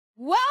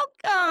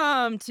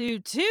Welcome to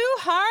Two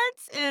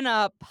Hearts in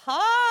a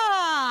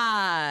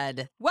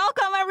Pod.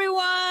 Welcome,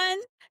 everyone.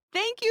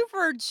 Thank you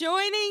for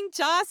joining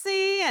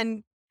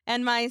Jossie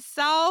and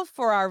myself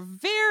for our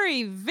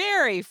very,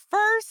 very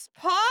first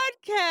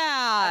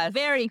podcast.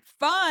 Very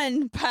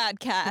fun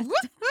podcast.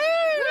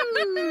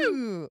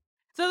 Woohoo!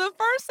 So the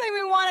first thing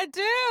we want to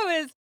do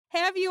is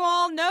have you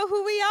all know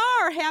who we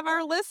are, have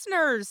our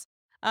listeners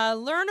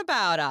learn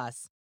about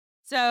us.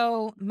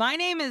 So my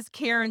name is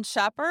Karen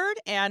Shepard,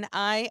 and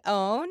I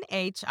own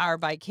HR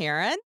by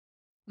Karen.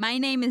 My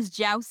name is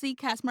Jossie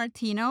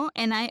Casmartino,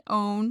 and I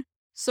own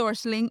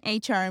Sourceling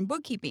HR and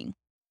Bookkeeping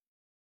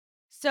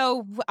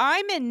So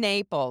I'm in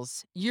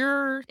Naples.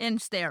 You're in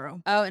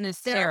Stero, in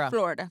Estero,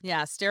 Florida.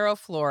 Yeah, Estero,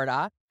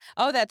 Florida.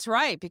 Oh, that's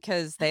right,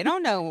 because they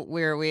don't know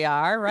where we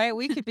are, right?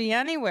 We could be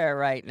anywhere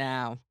right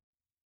now.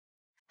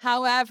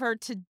 However,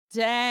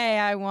 today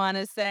I want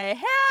to say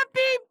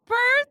happy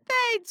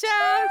birthday,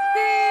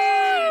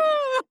 Jossie!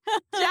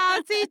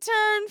 Jossie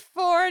turned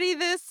 40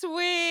 this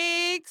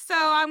week, so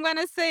I'm going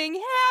to sing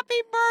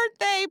happy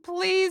birthday.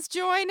 Please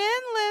join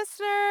in,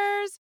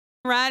 listeners.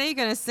 Ready?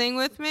 Going to sing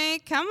with me?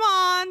 Come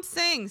on,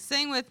 sing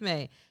with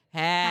me.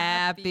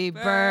 Happy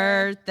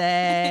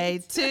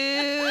birthday to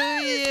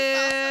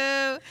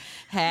you.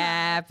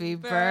 Happy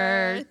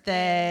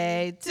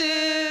birthday to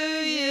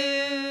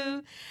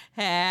you.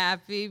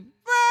 Happy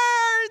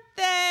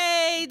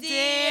birthday,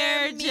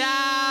 dear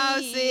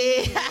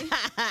Jossie.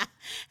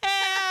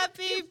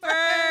 Happy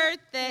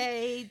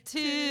birthday to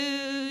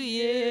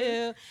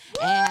you.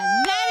 And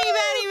many,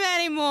 many,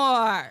 many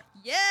more.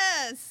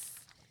 Yes.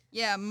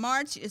 Yeah,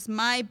 March is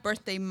my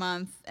birthday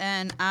month,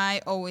 and I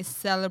always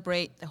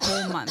celebrate the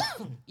whole month,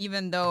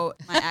 even though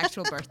my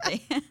actual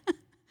birthday,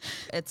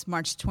 it's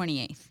March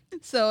 28th.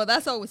 So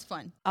that's always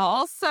fun.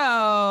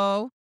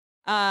 Also,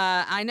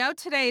 I know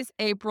today's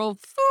April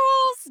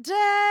Fool's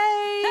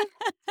Day,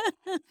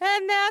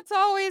 and that's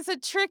always a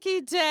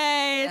tricky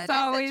day. It's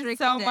always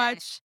so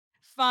much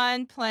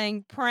fun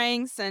playing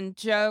pranks and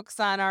jokes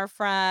on our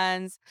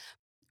friends.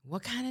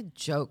 What kind of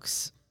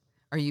jokes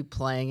are you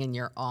playing in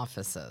your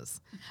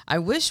offices? I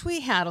wish we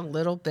had a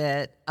little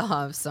bit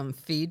of some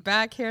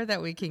feedback here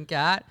that we can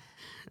get.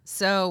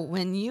 So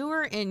when you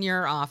were in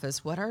your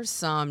office, what are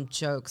some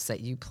jokes that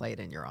you played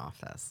in your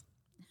office?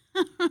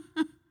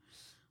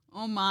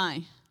 Oh,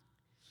 my.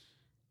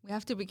 We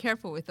have to be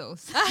careful with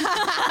those.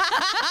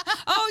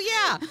 Oh,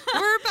 yeah.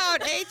 We're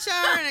about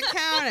HR and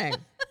accounting.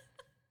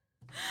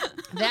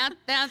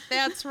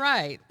 That's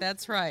right.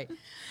 That's right.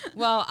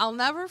 Well, I'll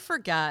never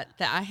forget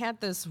that I had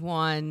this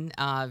one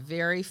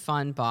very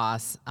fun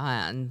boss,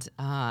 and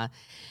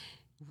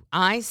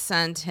I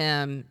sent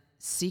him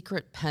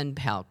secret pen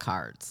pal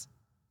cards.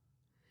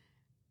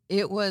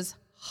 It was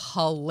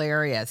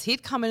hilarious.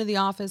 He'd come into the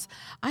office.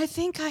 I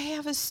think I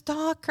have a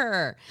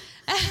stalker.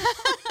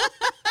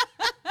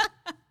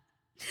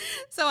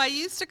 So I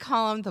used to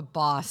call him the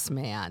boss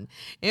man.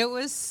 It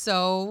was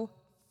so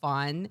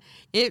fun.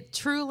 It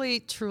truly,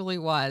 truly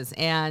was.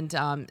 And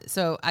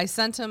so I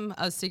sent him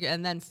a secret,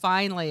 and then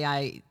finally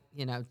I,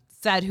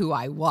 said who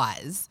I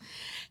was,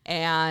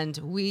 and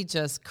we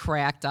just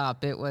cracked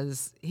up. It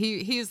was,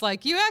 he's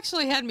like, you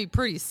actually had me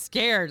pretty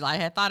scared.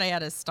 I thought I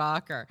had a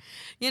stalker.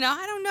 I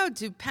don't know.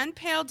 Do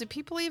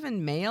people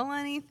even mail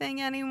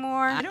anything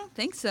anymore? I don't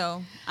think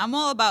so. I'm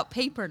all about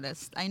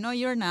paperless. I know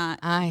you're not,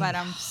 but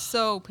I'm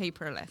so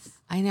paperless.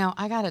 I know.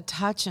 I got to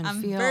touch and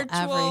feel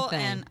virtual, everything.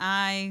 and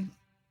I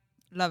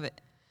love it.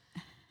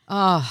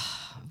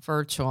 Oh,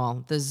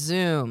 virtual, the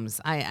Zooms.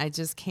 I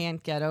just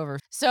can't get over.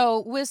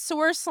 So with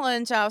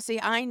Sourceland, Jossie,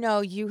 I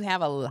know you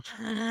have a lot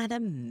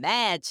of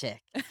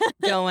magic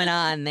going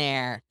on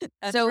there.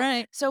 That's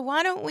right. So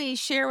why don't we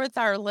share with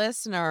our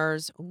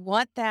listeners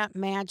what that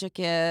magic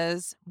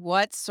is,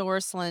 what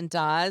Sourceland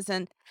does,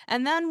 and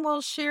then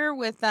we'll share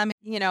with them,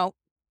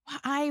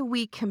 why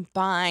we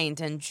combined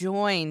and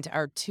joined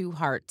our two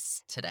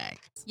hearts today.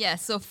 Yeah,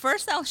 so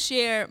first I'll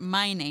share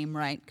my name,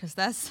 right? Because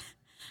that's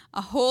a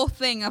whole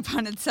thing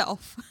upon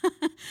itself.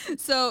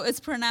 So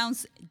it's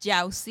pronounced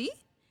Jossie,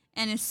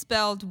 and it's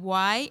spelled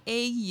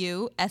Yaussy.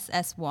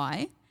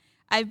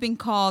 I've been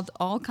called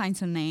all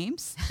kinds of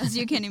names, as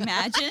you can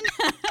imagine.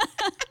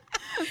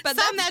 But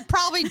some that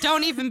probably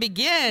don't even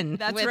begin.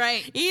 That's with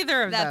right.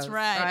 Either of those. That's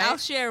right. I'll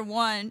share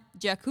one,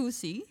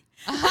 Jacuzzi.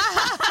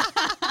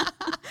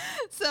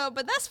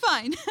 But that's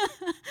fine.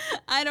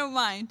 I don't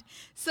mind.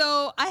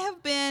 So I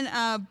have been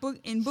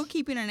in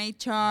bookkeeping and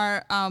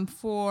HR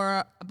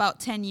for about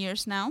 10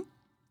 years now.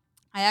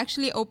 I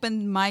actually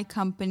opened my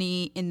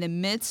company in the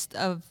midst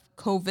of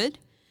COVID,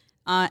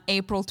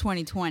 April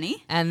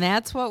 2020. And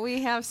that's what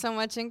we have so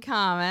much in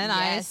common.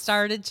 Yes. I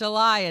started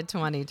July of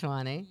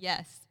 2020.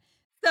 Yes.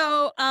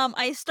 So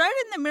I started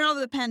in the middle of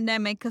the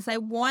pandemic because I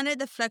wanted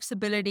the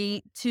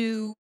flexibility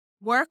to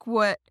work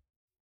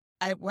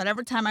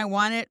whatever time I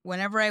wanted,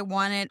 whenever I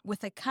wanted, with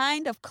the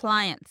kind of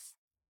clients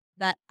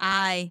that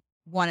I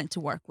wanted to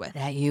work with.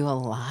 That you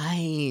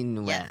align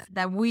with. Yes,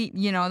 that we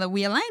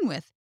align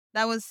with.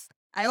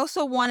 I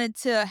also wanted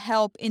to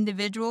help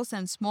individuals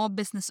and small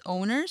business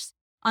owners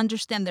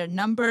understand their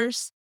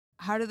numbers?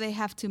 How do they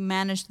have to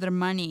manage their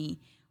money?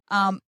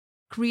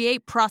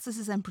 Create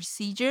processes and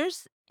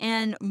procedures.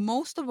 And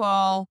most of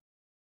all,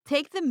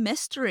 take the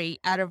mystery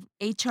out of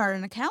HR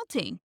and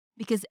accounting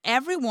because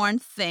everyone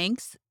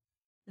thinks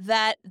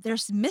that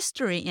there's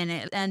mystery in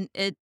it. And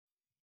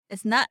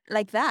it's not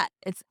like that.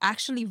 It's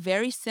actually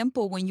very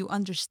simple when you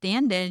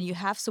understand it and you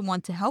have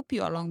someone to help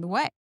you along the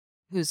way.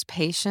 Who's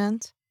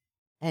patient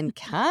and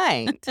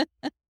kind,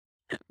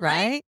 Right?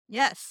 right?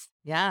 Yes.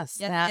 Yes,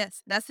 Yes,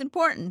 yes. That's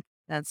important.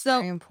 that's So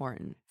very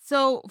important.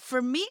 so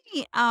for me,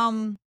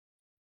 I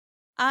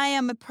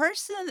am a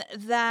person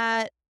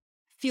that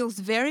feels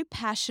very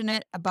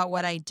passionate about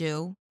what I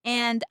do,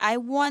 and I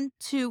want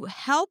to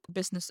help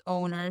business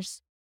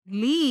owners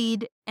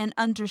lead and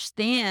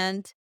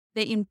understand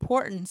the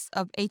importance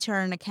of HR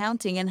and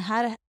accounting and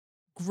how to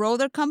grow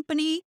their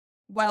company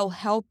while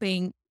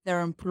helping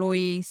their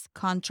employees,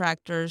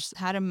 contractors,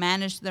 how to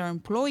manage their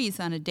employees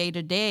on a day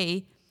to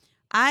day.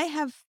 I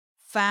have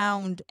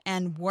found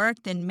and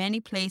worked in many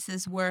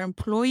places where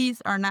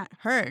employees are not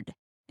heard.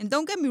 And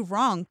don't get me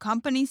wrong,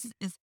 companies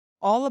is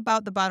all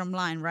about the bottom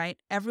line, right?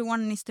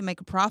 Everyone needs to make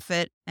a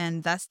profit,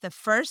 and that's the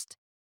first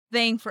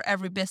thing for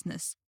every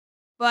business.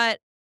 But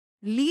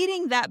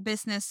leading that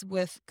business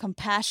with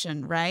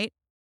compassion, right?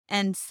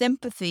 And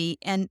sympathy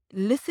and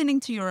listening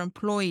to your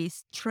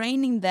employees,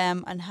 training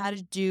them on how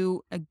to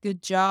do a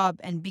good job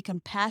and be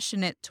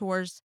compassionate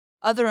towards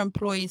other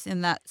employees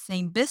in that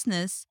same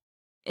business,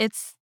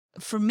 it's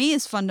for me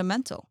is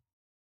fundamental.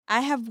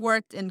 I have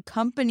worked in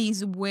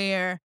companies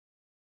where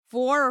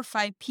 4 or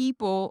 5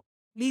 people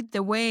lead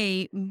the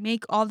way,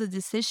 make all the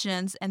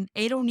decisions, and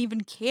they don't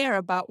even care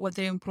about what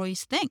their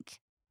employees think.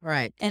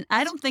 Right. And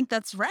I don't think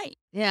that's right.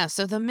 Yeah.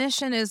 So the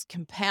mission is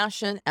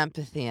compassion,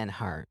 empathy, and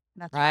heart,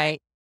 That's right.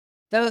 right?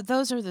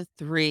 Those are the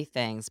three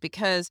things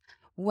because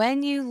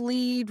when you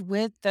lead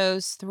with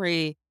those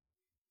three,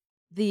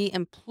 the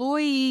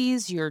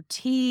employees, your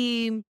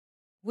team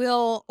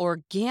will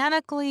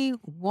organically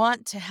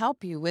want to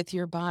help you with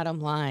your bottom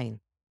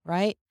line,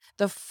 right?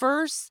 The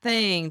first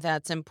thing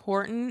that's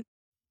important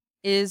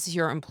is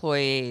your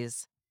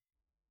employees,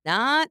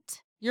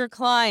 not your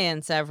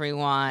clients,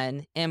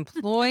 everyone.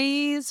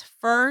 Employees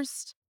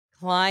first,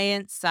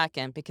 clients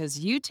second, because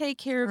you take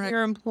care of Correct.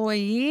 your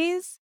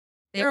employees,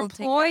 They your will take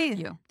care of employees,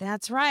 you.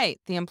 that's right.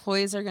 The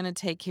employees are going to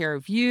take care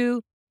of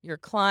you, your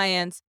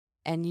clients,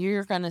 and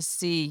you're going to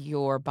see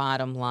your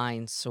bottom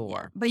line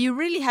soar. But you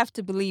really have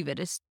to believe it.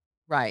 It's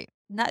Right.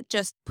 not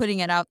just putting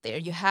it out there.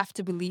 You have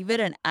to believe it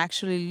and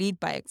actually lead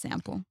by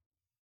example.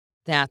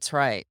 That's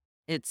right.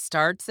 It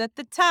starts at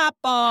the top.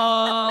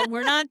 Oh,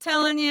 we're not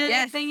telling you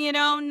Yes. anything you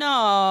don't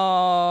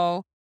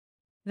know.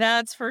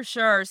 That's for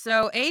sure.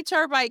 So,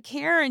 HR by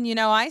Karen,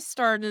 I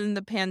started in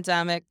the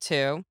pandemic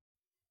too.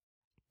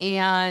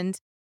 And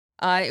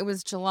it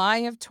was July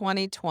of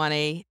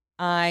 2020.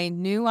 I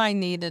knew I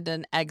needed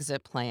an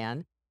exit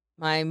plan.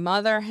 My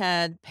mother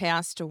had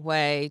passed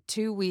away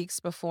 2 weeks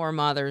before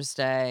Mother's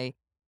Day.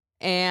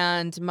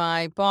 And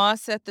my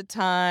boss at the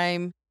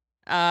time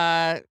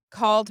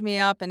called me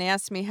up and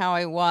asked me how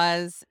I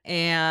was.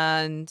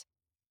 And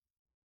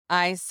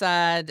I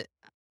said,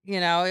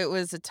 it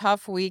was a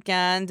tough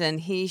weekend. And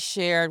he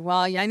shared,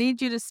 well, I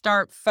need you to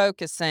start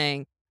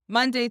focusing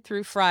Monday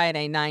through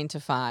Friday, 9 to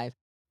 5.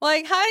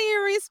 Like, how do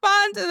you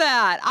respond to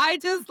that? I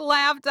just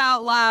laughed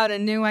out loud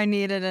and knew I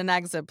needed an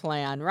exit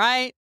plan,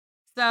 right?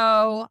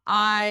 So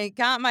I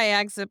got my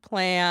exit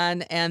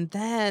plan. And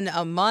then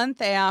a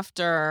month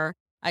after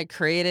I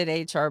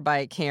created HR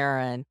by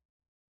Karen,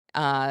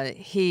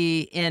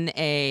 he in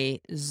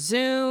a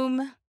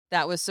Zoom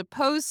that was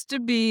supposed to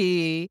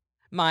be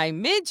my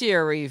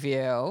mid-year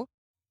review.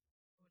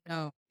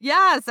 No.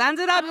 Yes,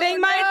 ended up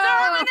being my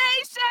no.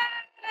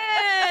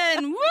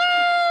 termination. Woo!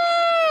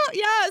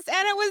 Yes,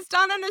 and it was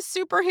done in a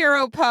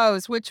superhero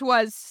pose, which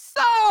was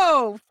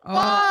so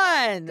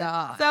fun.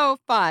 God. So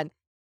fun.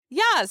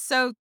 Yeah,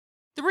 so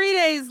 3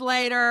 days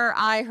later,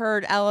 I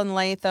heard Ellen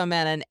Latham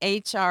at an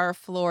HR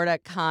Florida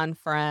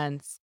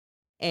conference,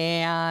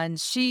 and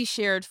she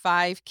shared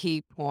 5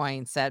 key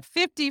points at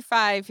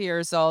 55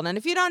 years old. And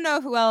if you don't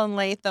know who Ellen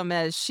Latham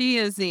is, she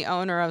is the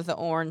owner of the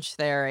Orange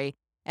Theory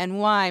and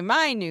why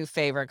my new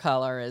favorite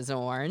color is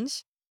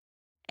orange.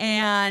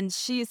 And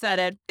she said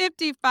at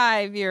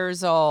 55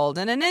 years old,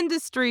 in an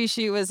industry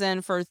she was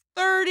in for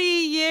 30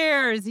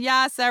 years.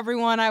 Yes,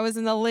 everyone, I was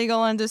in the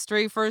legal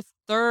industry for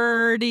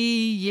 30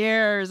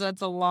 years.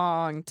 That's a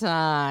long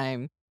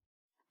time.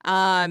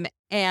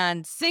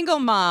 And single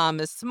mom,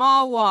 a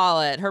small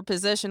wallet, her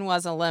position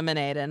was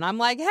eliminated. And I'm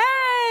like,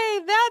 hey,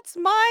 that's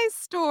my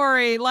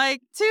story,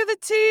 like to the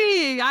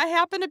T. I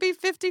happened to be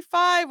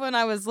 55 when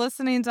I was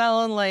listening to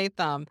Ellen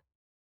Latham.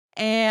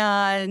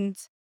 And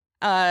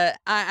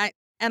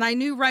I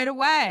knew right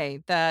away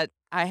that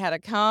I had to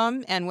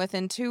come, and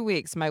within 2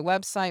 weeks, my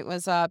website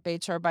was up,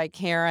 HR by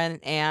Karen,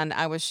 and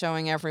I was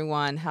showing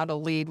everyone how to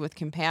lead with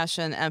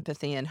compassion,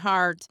 empathy, and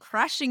heart.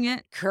 Crushing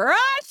it. Crushing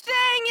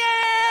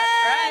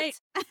it!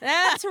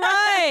 That's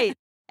right.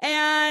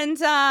 And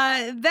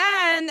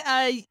then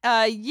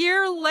a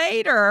year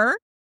later,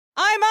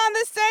 I'm on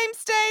the same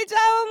stage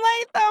Ellen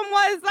Latham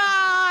was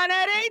on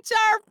at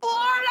HR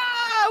Florida.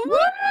 Woo!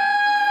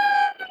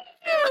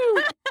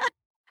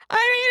 I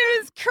mean, it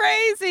was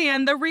crazy.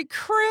 And the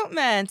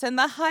recruitment and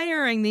the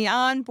hiring, the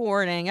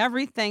onboarding,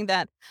 everything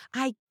that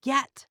I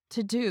get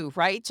to do,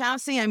 right,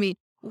 Chelsea? I mean,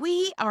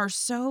 we are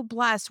so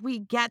blessed. We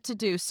get to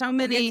do so We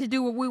get many. to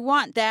do what we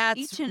want That's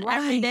each and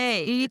every right.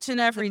 day. Each and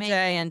It's every day.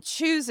 amazing. And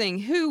choosing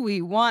who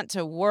we want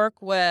to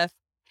work with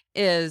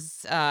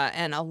is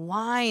and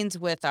aligns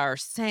with our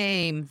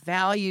same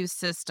value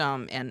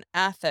system and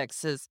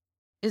ethics is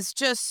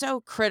just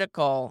so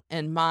critical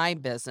in my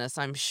business.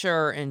 I'm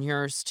sure in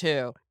yours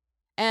too.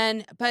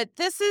 But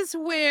this is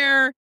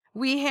where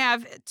we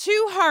have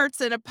two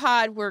hearts in a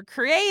pod were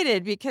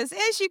created because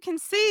as you can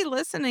see,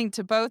 listening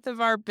to both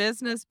of our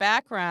business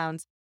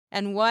backgrounds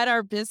and what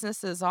our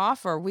businesses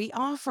offer, we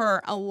offer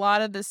a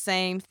lot of the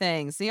same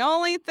things. The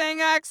only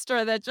thing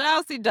extra that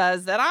Chelsea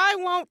does that I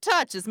won't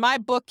touch is my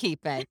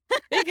bookkeeping.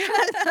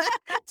 Because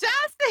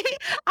Chelsea,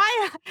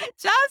 I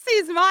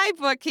Chelsea's my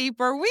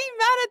bookkeeper. We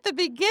met at the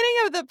beginning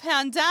of the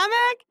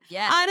pandemic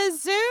Yes. on a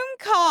Zoom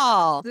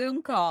call.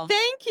 Zoom call.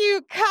 Thank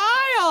you,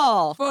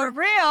 Kyle. For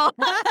real.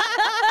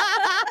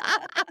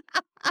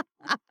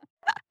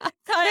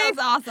 Kyle's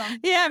awesome.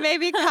 Yeah,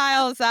 maybe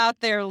Kyle's out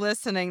there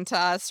listening to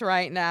us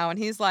right now, and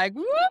he's like,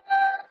 "Woo!"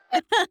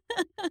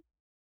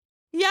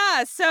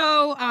 Yeah,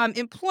 so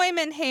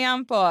employment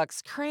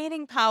handbooks,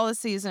 creating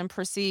policies and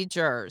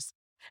procedures,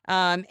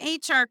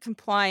 HR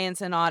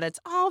compliance and audits,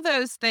 all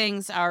those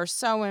things are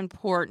so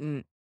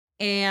important.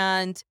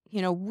 And,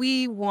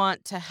 we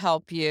want to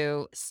help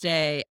you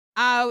stay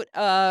out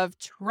of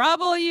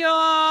trouble,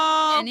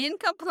 y'all, And in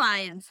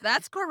compliance.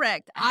 That's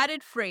correct.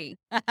 Audit free.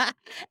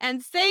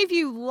 and save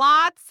you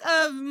lots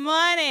of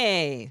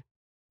money.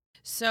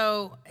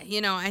 So,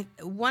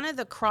 one of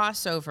the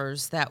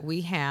crossovers that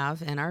we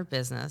have in our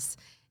business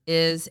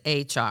is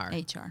HR.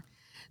 HR.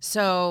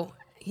 So,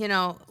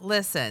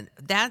 listen,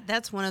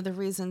 that's one of the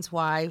reasons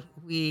why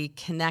we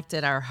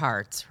connected our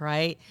hearts,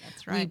 right?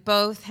 That's We right.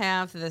 both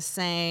have the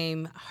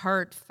same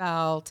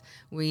heartfelt,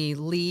 we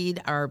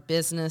lead our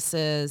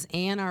businesses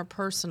and our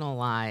personal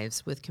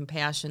lives with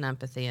compassion,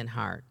 empathy, and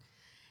heart.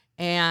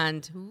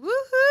 And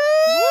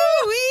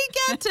woohoo, we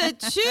get to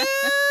choose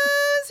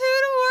who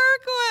to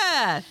work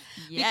with.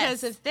 Because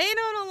Yes. if they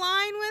don't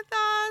align with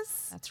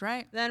us, That's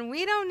right. then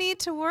we don't need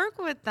to work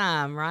with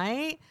them,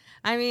 right?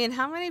 I mean,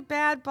 how many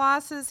bad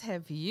bosses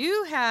have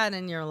you had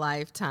in your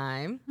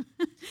lifetime?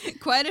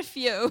 Quite a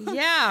few.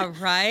 Yeah,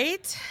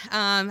 right.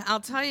 I'll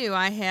tell you,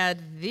 I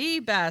had the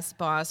best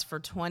boss for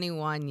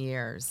 21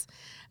 years.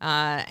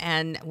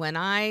 And when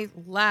I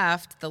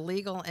left the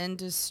legal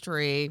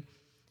industry,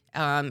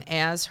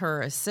 as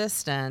her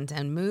assistant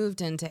and moved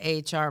into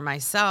HR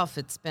myself.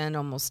 It's been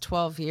almost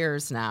 12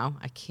 years now.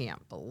 I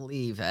can't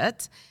believe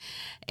it.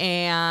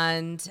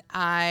 And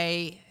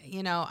I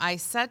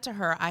said to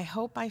her, I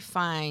hope I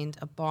find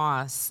a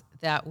boss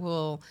that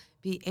will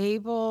be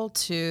able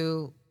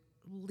to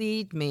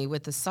lead me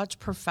with such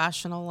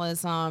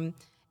professionalism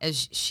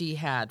as she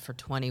had for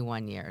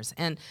 21 years.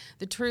 And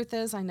the truth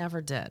is, I never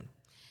did.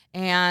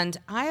 And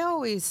I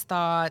always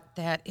thought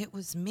that it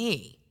was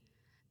me,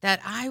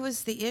 that I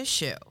was the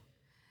issue.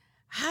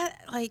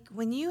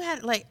 When you had,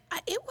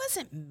 it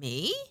wasn't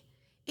me,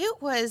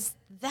 it was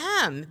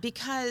them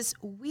because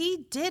we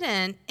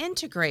didn't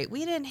integrate.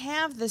 We didn't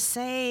have the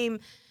same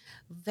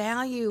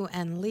value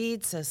and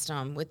lead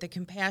system with the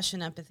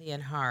compassion, empathy,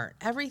 and heart.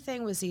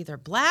 Everything was either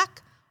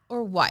black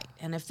or white.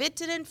 And if it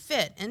didn't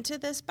fit into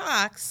this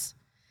box,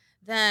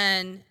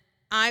 then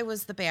I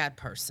was the bad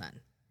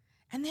person.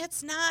 And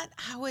that's not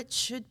how it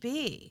should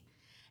be.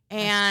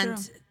 And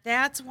That's true.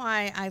 that's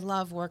why I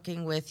love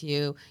working with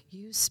you.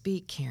 You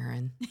speak,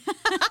 Karen.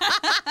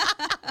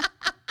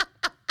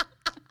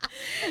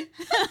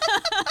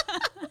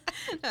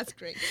 That's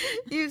great.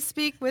 You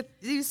speak,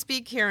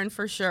 Karen,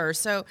 for sure.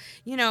 So,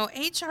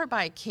 HR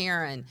by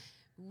Karen,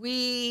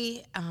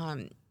 we, our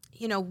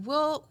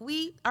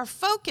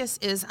focus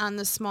is on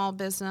the small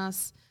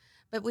business,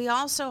 but we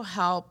also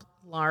help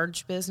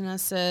large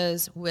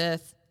businesses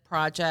with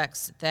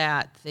projects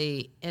that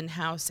the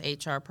in-house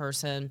HR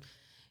person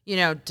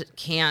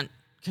can't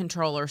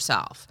control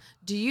herself.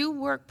 Do you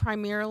work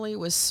primarily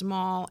with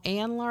small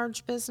and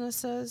large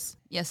businesses?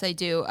 Yes, I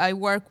do. I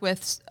work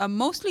with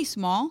mostly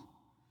small,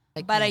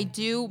 but I Okay.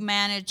 do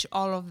manage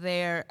all of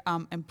their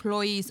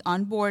employees,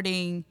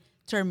 onboarding,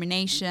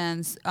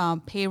 terminations,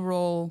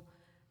 payroll,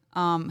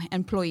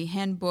 employee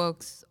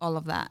handbooks, all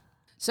of that.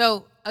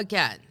 So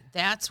again,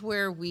 that's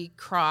where we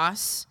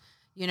cross.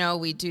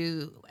 We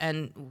do,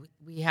 and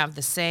we have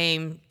the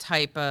same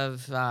type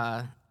of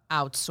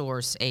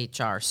outsource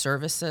HR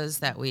services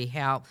that we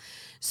help.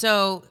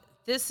 So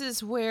this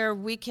is where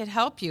we could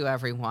help you,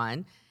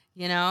 everyone.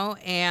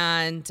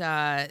 And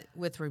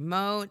with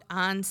remote,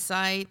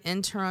 on-site,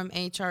 interim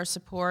HR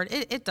support,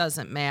 it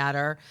doesn't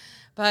matter.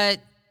 But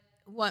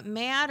what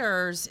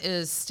matters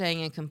is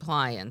staying in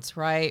compliance,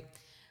 right?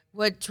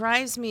 What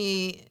drives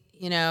me,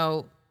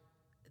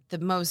 the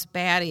most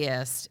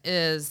battiest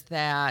is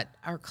that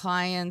our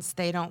clients,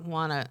 they don't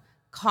want to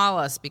call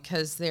us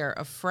because they're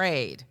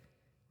afraid,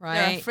 They're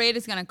right? afraid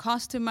it's going to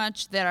cost too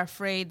much. They're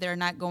afraid they're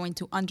not going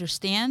to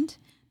understand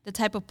the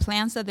type of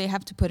plans that they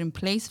have to put in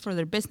place for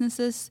their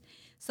businesses.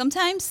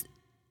 Sometimes,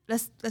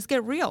 let's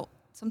get real.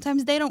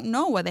 Sometimes they don't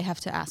know what they have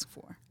to ask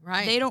for.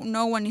 Right. They don't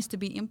know what needs to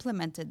be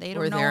implemented. They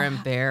don't Or know they're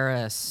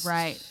embarrassed.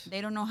 right. They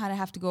don't know how to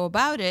have to go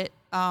about it.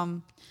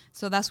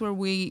 So that's where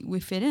we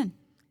fit in.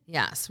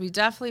 Yes, we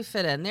definitely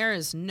fit in. There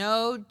is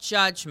no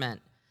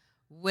judgment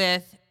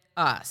with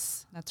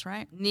us. That's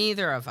right.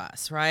 Neither of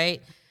us,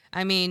 right?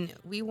 I mean,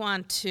 we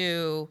want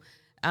to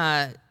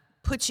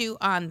put you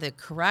on the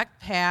correct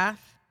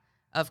path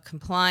of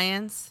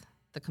compliance,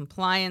 the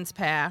compliance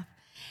path,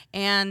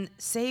 and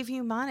save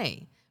you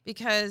money.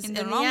 Because in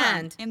the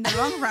end, in the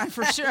long run,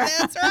 for sure.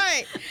 That's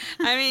right.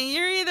 I mean,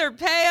 you either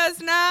pay us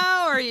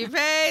now or you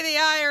pay the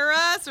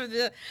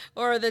IRS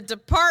or the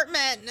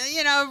Department,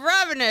 of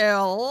Revenue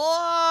a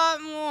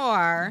lot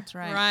more. That's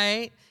right.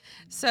 Right?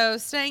 So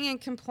staying in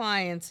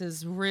compliance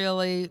is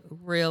really,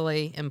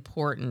 really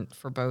important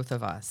for both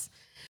of us.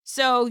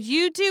 So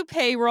you do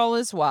payroll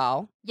as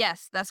well.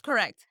 Yes, that's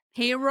correct.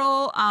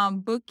 Payroll,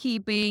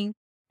 bookkeeping,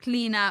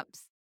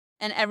 cleanups,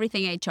 and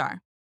everything HR.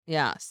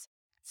 Yes.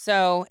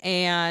 So,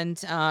 and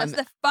That's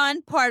the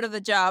fun part of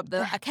the job,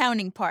 the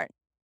accounting part.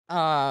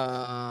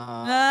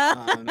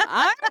 I'm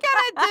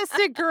gonna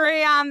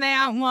disagree on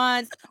that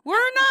one.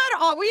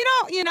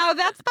 We don't,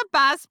 that's the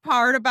best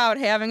part about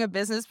having a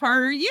business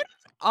partner. You don't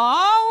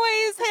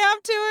always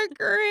have to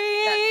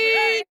agree. That's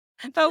right.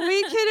 But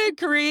we can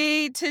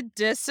agree to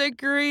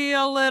disagree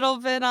a little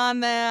bit on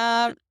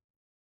that.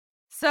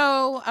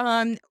 So,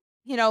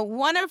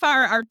 one of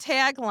our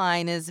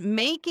tagline is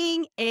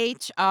making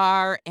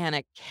HR and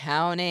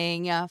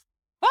accounting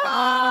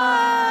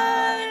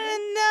fun.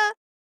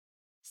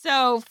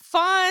 So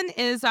fun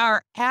is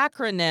our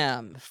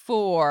acronym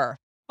for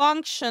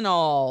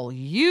functional,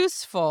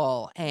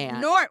 useful,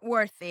 and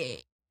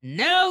Noteworthy.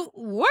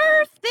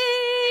 noteworthy.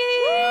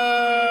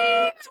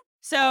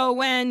 So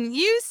when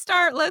you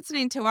start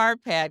listening to our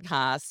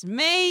podcast,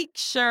 make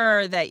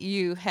sure that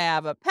you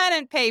have a pen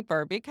and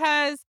paper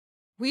because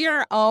we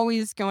are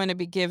always going to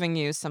be giving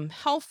you some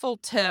helpful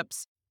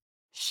tips,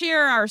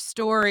 share our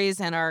stories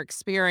and our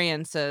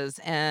experiences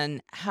and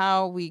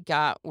how we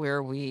got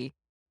where we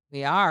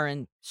are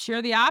and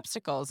share the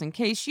obstacles in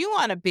case you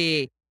want to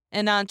be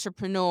an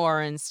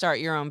entrepreneur and start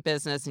your own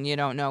business and you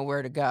don't know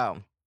where to go.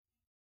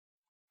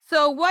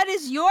 So what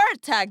is your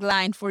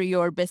tagline for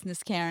your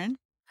business, Karen?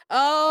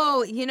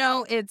 Oh,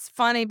 it's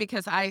funny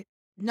because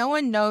no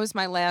one knows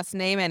my last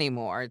name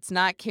anymore. It's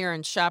not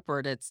Karen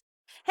Shepard. It's,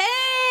 hey,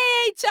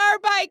 HR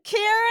by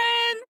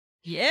Karen.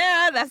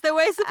 Yeah, that's the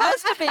way it's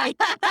supposed to be.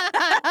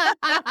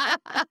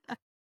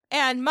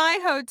 And my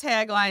whole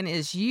tagline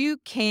is you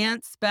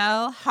can't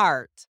spell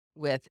heart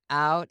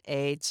without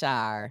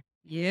HR.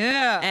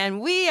 Yeah.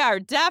 And we are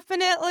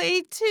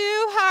definitely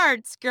two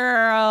hearts,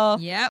 girl.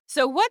 Yep.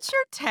 So what's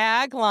your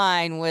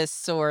tagline with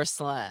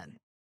Sourceland?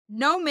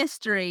 No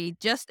mystery,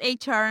 just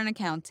HR and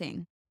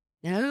accounting.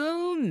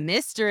 No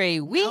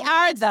mystery. We No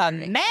are mystery.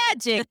 the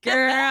magic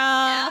girl.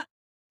 Yeah.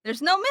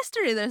 There's no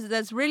mystery. There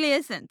really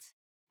isn't.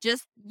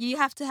 Just you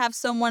have to have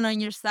someone on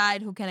your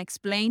side who can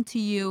explain to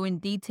you in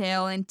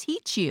detail and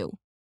teach you,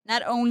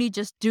 not only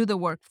just do the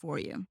work for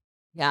you.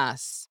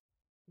 Yes.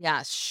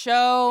 Yes.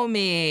 Show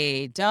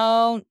me.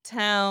 Don't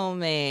tell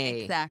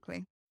me.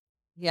 Exactly.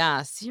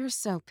 Yes. You're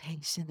so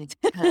patient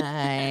and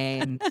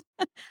kind.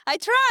 I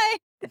try.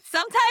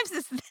 Sometimes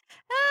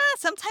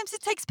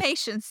it takes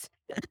patience.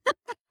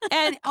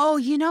 And,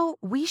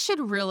 we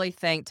should really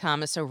thank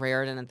Thomas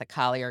O'Riordan at the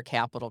Collier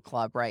Capital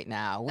Club right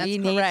now. That's We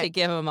need to correct.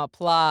 give him a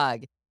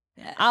plug.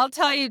 Yeah. I'll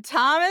tell you,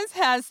 Thomas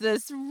has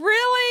this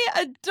really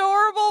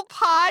adorable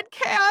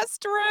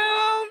podcast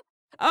room.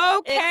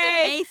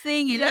 Okay. It's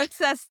amazing.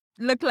 It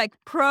look like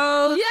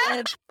pros. Yeah.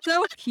 It's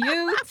so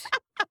cute.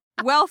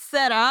 Well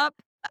set up.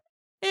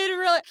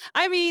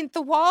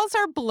 The walls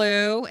are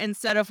blue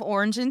instead of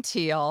orange and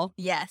teal,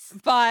 Yes.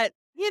 but,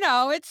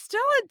 it's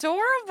still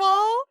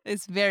adorable.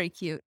 It's very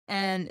cute.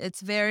 And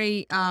it's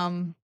very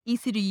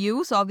easy to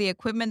use. All the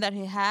equipment that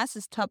he has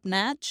is top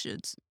notch.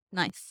 It's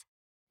nice.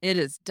 It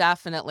is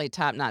definitely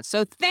top notch.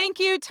 So thank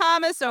you,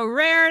 Thomas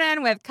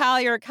O'Riordan with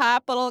Collier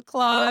Capital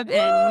Club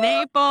in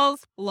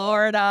Naples,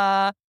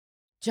 Florida.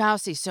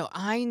 Jousey, so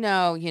I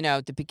know,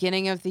 the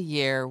beginning of the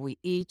year, we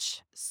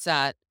each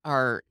set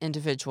our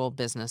individual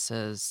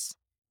businesses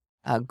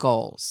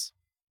goals.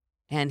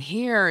 And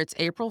here it's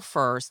April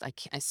 1st.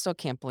 I still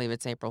can't believe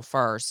it's April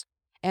 1st.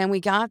 And we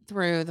got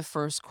through the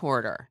first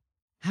quarter.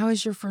 How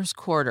was your first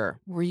quarter?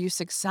 Were you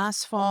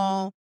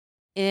successful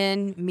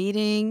in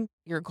meeting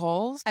your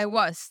goals? I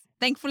was.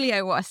 Thankfully,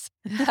 I was.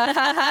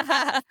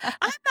 I'm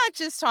not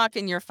just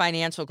talking your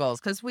financial goals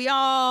because we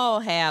all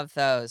have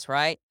those,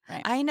 right?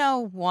 Right. I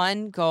know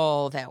one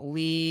goal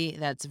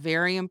that's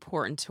very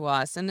important to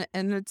us, and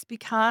it's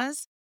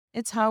because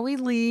it's how we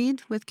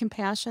lead with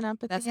compassion,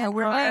 empathy. That's and how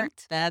we're heart.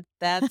 linked.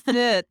 That's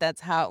it.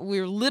 That's how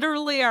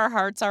our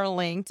hearts are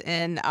linked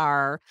in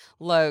our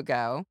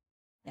logo.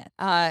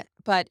 Yeah.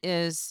 But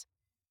is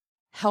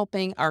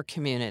helping our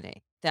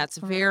community. That's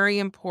Correct. very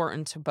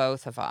important to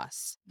both of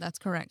us. That's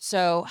correct.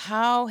 So,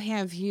 how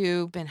have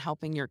you been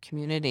helping your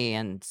community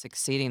and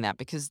succeeding that?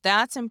 Because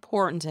that's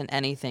important in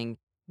anything.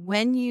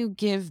 When you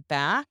give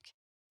back,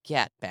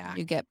 get back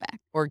You get back.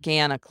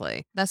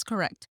 organically. That's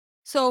correct.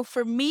 So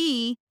for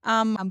me,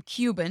 I'm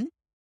Cuban.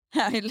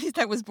 At least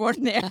I was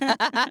born there.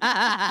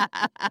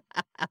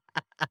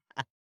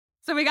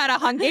 So we got a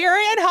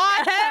Hungarian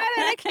hothead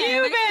and a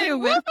Cuban.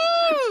 Cuban.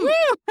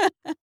 Woohoo!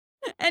 Woo!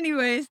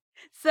 Anyways,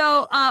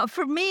 so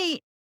for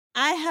me,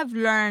 I have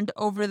learned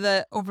over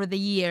the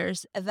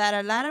years that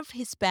a lot of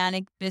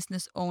Hispanic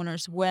business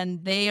owners, when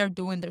they are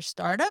doing their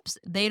startups,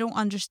 they don't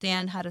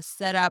understand how to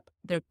set up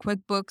their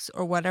QuickBooks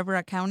or whatever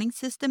accounting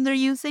system they're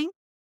using,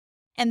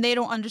 and they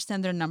don't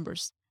understand their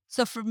numbers.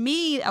 So for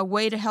me, a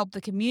way to help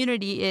the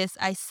community is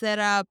I set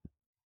up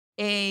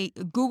a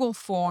Google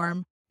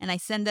form and I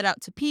send it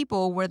out to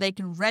people where they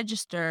can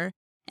register.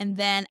 And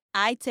then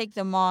I take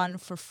them on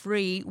for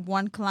free,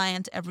 one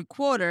client every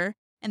quarter.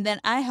 And then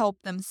I help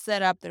them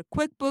set up their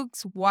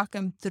QuickBooks, walk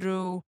them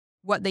through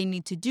what they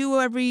need to do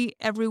every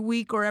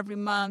week or every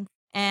month,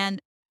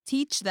 and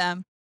teach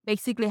them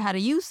basically how to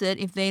use it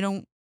if they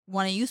don't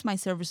want to use my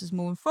services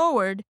moving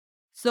forward,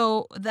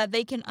 so that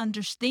they can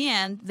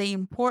understand the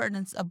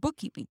importance of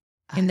bookkeeping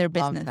in I their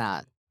love business.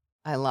 that.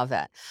 I love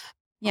that.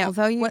 Yeah.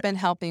 Although you've What been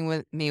helping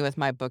with me with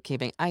my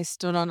bookkeeping, I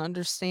still don't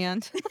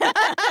understand.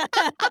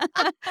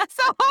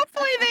 So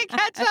hopefully they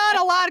catch on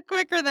a lot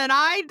quicker than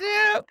I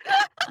do.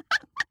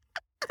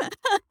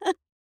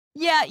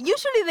 Yeah,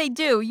 usually they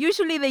do.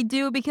 Usually they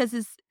do because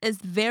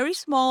it's very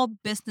small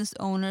business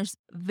owners,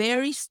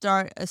 very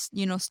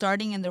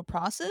starting in their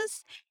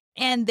process,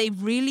 and they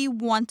really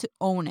want to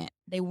own it.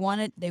 They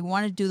want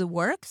to do the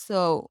work,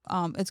 so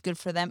it's good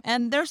for them.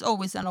 And there's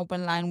always an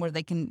open line where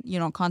they can,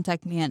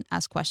 contact me and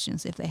ask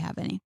questions if they have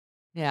any.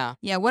 Yeah.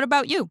 Yeah, what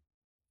about you?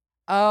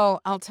 Oh,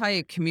 I'll tell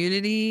you,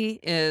 community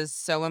is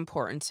so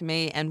important to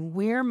me. And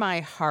where my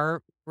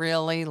heart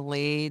really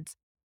leads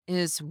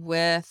is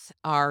with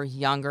our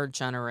younger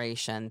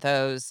generation,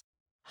 those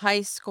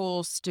high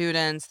school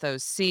students,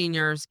 those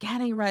seniors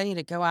getting ready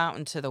to go out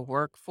into the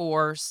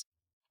workforce.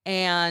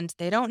 And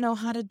they don't know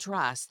how to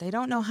dress, they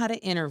don't know how to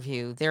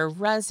interview, their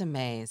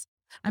resumes.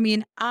 I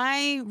mean,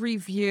 I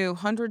review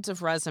hundreds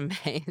of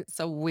resumes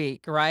a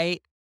week,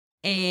 right?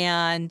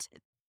 And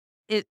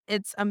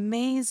it's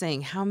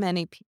amazing how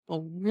many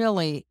people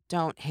really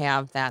don't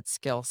have that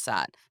skill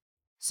set.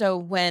 So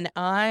when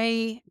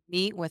I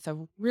meet with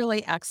a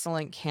really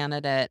excellent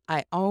candidate,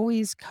 I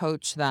always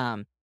coach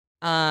them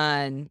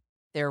on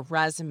their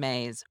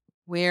resumes,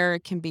 where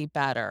it can be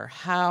better,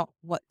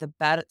 what the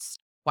best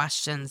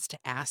questions to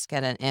ask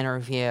at an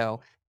interview.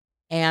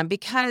 And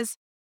because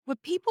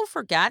what people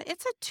forget,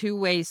 it's a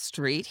two-way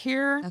street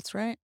here. That's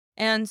right.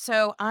 And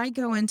so I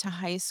go into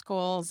high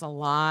schools a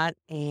lot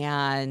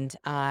and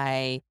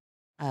I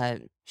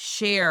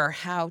share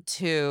how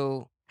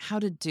to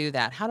do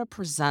that, how to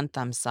present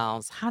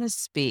themselves, how to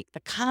speak,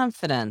 the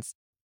confidence.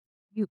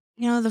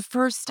 The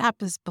first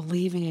step is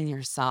believing in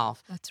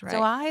yourself. That's So right.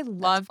 I That's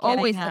love getting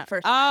always the that.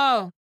 first step.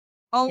 Oh,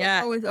 Always,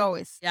 yeah. always,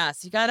 always.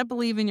 Yes, you got to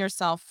believe in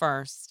yourself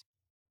first.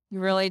 You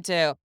really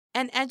do.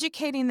 And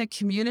educating the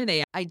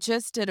community. I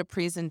just did a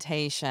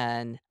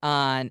presentation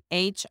on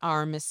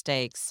HR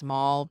mistakes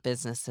small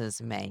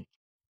businesses make,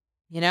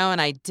 and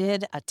I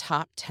did a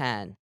top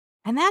 10,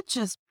 and that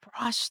just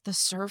brushed the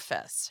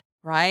surface,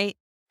 right?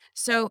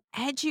 So,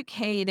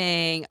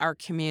 educating our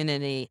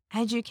community,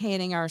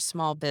 educating our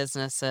small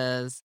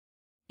businesses,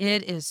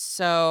 it is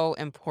so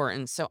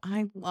important. So,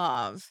 I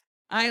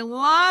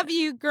love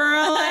you,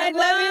 girl. I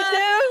love you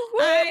too.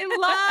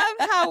 I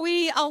love how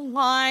we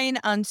align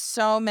on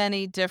so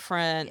many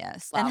different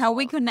Yes, and how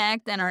we levels.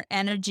 connect and our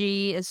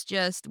energy is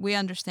just we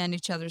understand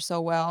each other so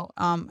well.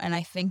 And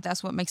I think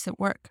that's what makes it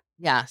work.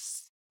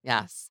 Yes.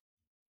 Yes.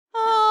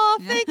 Oh,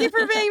 Yeah. thank you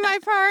for being my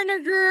partner,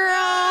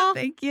 girl.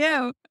 Thank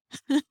you.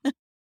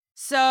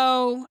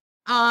 So,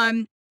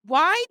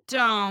 why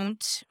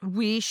don't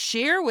we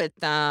share with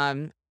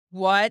them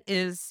what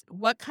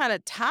kind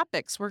of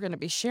topics we're going to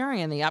be sharing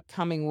in the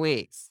upcoming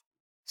weeks?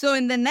 So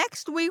in the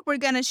next week, we're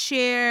gonna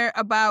share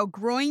about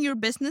growing your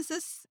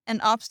businesses and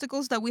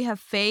obstacles that we have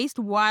faced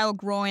while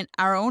growing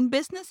our own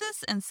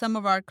businesses and some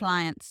of our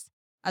clients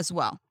as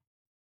well.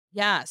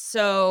 Yeah.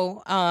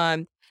 So,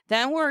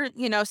 then we're,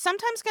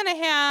 sometimes going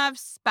to have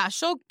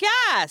special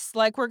guests.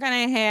 Like we're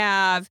going to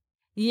have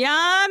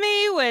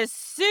Yami with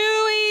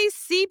Sui,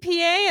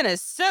 CPA and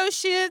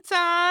Associates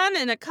on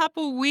in a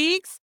couple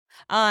weeks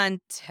on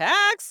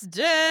tax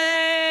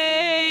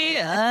day.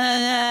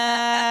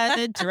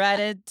 The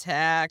dreaded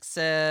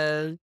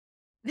taxes.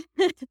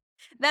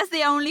 That's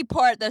the only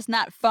part that's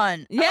not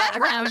fun. Yeah.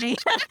 Brownie.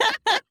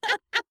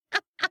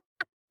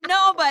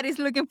 Nobody's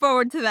looking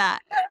forward to that.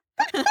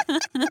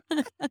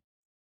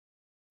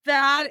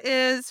 That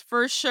is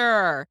for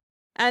sure.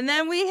 And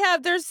then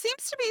there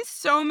seems to be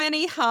so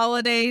many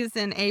holidays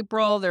in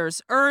April.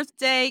 There's Earth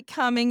Day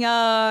coming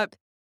up.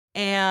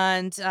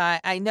 And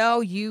I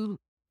know you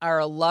are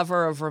a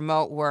lover of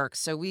remote work,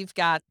 so we've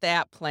got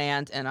that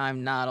planned, and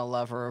I'm not a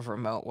lover of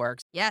remote work.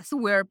 Yes,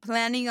 we're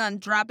planning on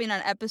dropping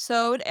an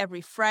episode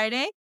every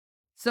Friday.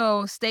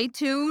 So stay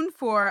tuned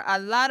for a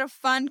lot of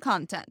fun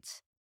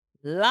content.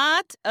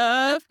 Lot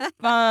of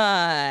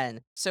fun.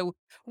 So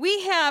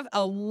we have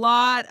a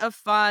lot of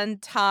fun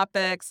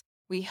topics.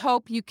 We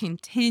hope you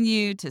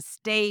continue to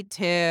stay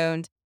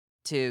tuned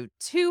to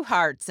Two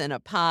Hearts in a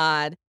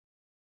Pod.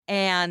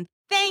 And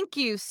thank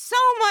you so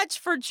much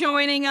for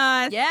joining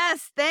us.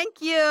 Yes, thank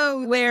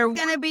you. We're It's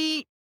going to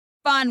be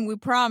fun, we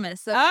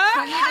promise. So Oh.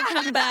 we need to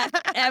come back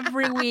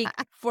every week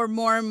for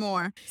more and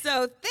more.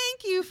 So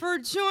thank you for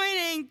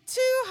joining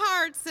Two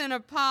Hearts in a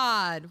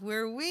Pod,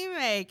 where we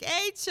make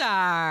HR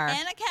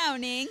And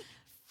accounting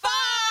fun.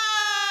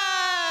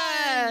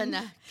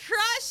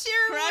 Crush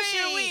your Crush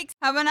your week. weeks.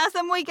 Have an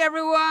awesome week,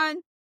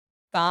 everyone.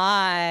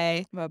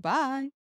 Bye. Bye-bye.